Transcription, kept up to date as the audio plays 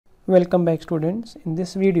Welcome back, students. In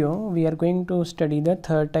this video we are going to study the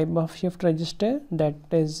third type of shift register, that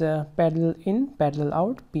is parallel in parallel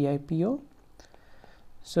out, PIPO.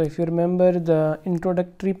 So if you remember the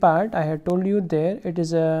introductory part, I had told you there it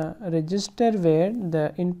is a register where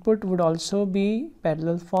the input would also be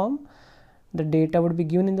parallel form, the data would be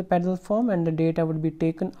given in the parallel form, and the data would be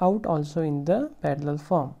taken out also in the parallel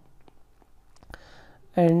form.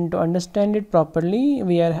 And to understand it properly,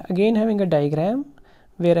 we are again having a diagram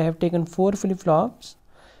where I have taken 4 flip-flops,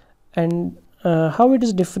 and how it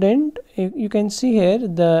is different, you can see here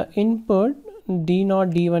the input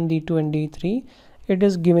D0, D1, D2 and D3, it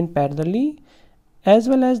is given parallelly, as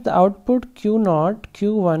well as the output Q0,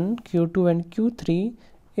 Q1, Q2 and Q3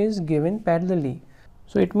 is given parallelly.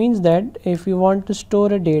 So it means that if you want to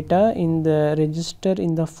store a data in the register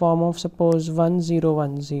in the form of suppose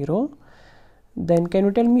 1010, then can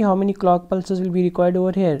you tell me how many clock pulses will be required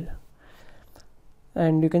over here?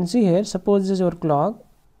 And you can see here, suppose this is your clock,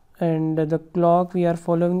 and the clock we are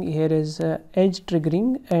following here is edge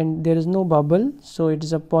triggering, and there is no bubble, so it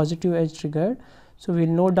is a positive edge triggered. So we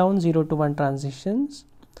will note down 0 to 1 transitions.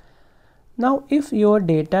 Now if your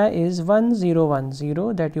data is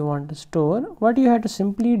 1010 that you want to store, what you have to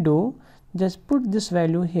simply do, just put this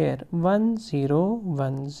value here 1010,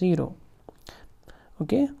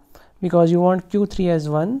 okay, because you want Q3 as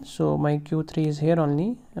 1, so my Q3 is here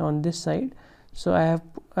only on this side. So I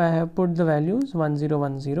have put the values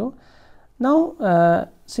 1010. Now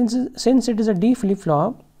since it is a D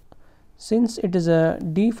flip-flop,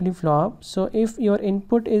 so if your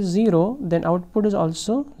input is 0, then output is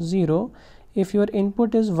also 0. If your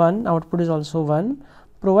input is 1, output is also 1,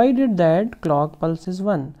 provided that clock pulse is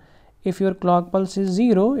 1. If your clock pulse is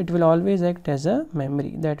 0, it will always act as a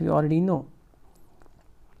memory, that we already know.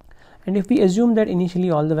 And if we assume that initially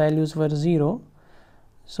all the values were 0,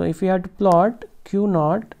 so if we have to plot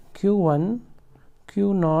Q0, Q1,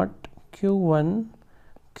 Q0, Q1,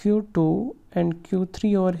 Q2 and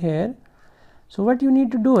Q3 over here, so what you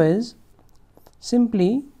need to do is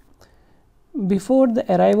simply before the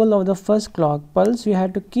arrival of the first clock pulse, you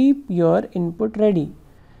have to keep your input ready.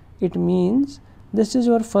 It means this is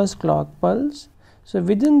your first clock pulse. So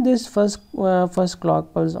within this first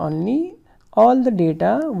clock pulse only, all the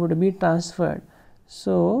data would be transferred.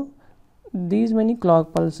 So these many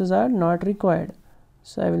clock pulses are not required.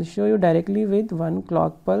 So I will show you directly with one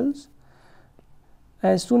clock pulse.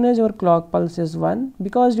 As soon as your clock pulse is 1,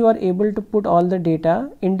 because you are able to put all the data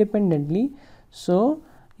independently, so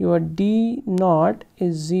your D0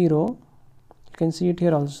 is 0, you can see it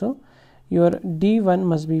here also, your D1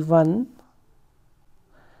 must be 1,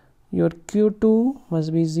 your Q2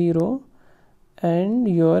 must be 0 and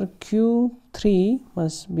your Q3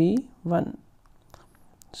 must be 1.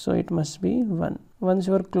 So it must be 1. Once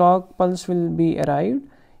your clock pulse will be arrived,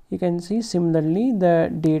 you can see similarly the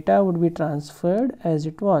data would be transferred as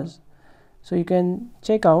it was. So you can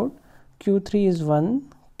check out Q3 is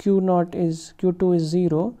 1, Q2 is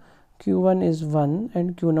 0, Q1 is 1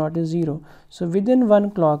 and Q0 is 0. So within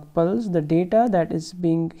one clock pulse, the data that is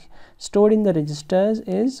being stored in the registers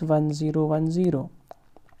is 1010.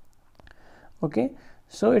 Okay,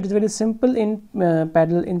 so it is very simple in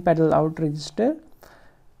parallel out register.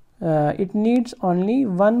 It needs only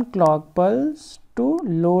one clock pulse to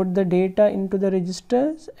load the data into the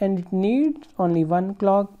registers, and it needs only one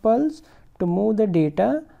clock pulse to move the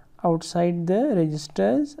data outside the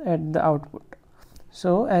registers at the output.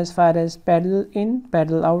 So as far as parallel in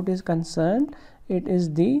parallel out is concerned, it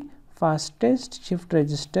is the fastest shift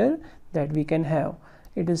register that we can have.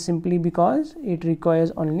 It is simply because it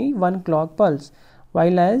requires only one clock pulse,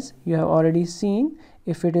 while as you have already seen,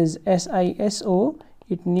 if it is SISO,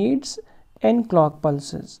 it needs n clock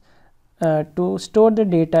pulses to store the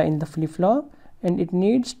data in the flip-flop, and it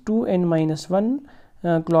needs 2n-1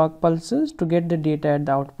 clock pulses to get the data at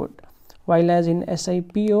the output. While as in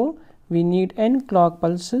SIPO, we need n clock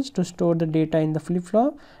pulses to store the data in the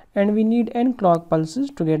flip-flop, and we need n clock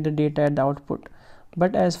pulses to get the data at the output.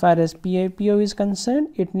 But as far as PIPO is concerned,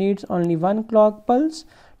 it needs only one clock pulse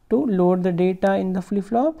to load the data in the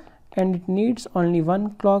flip-flop, and it needs only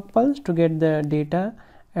one clock pulse to get the data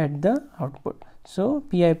at the output. So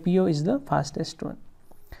PIPO is the fastest one.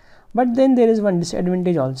 But then there is one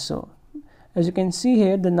disadvantage also. As you can see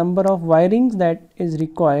here, the number of wirings that is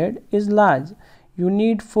required is large. You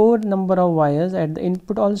need 4 number of wires at the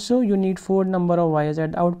input also, you need 4 number of wires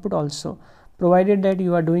at the output also, provided that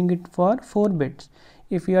you are doing it for 4 bits.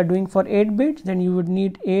 If you are doing for 8 bits, then you would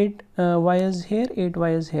need 8 wires here, 8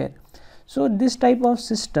 wires here. So this type of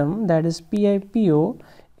system, that is PIPO,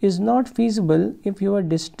 is not feasible if your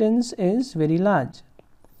distance is very large.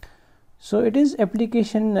 So it is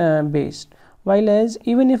application based, while as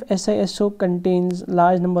even if SISO contains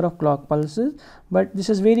large number of clock pulses, but this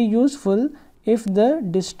is very useful if the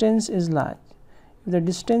distance is large. If the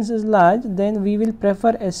distance is large, then we will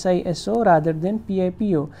prefer SISO rather than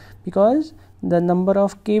PIPO, because the number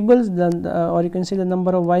of cables, or you can say the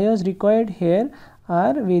number of wires required here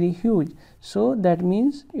are very huge. So that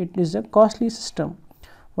means it is a costly system.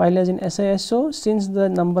 While as in SISO, since the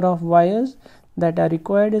number of wires that are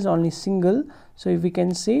required is only single, so if we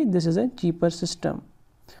can say this is a cheaper system.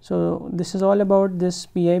 So this is all about this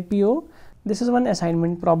PIPO. This is one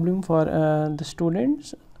assignment problem for the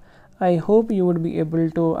students. I hope you would be able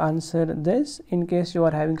to answer this. In case you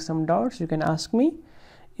are having some doubts, you can ask me.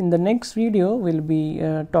 In the next video, we'll be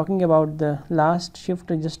talking about the last shift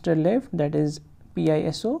register left, that is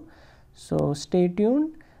PISO. So stay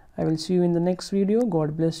tuned. I will see you in the next video.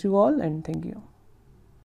 God bless you all and thank you.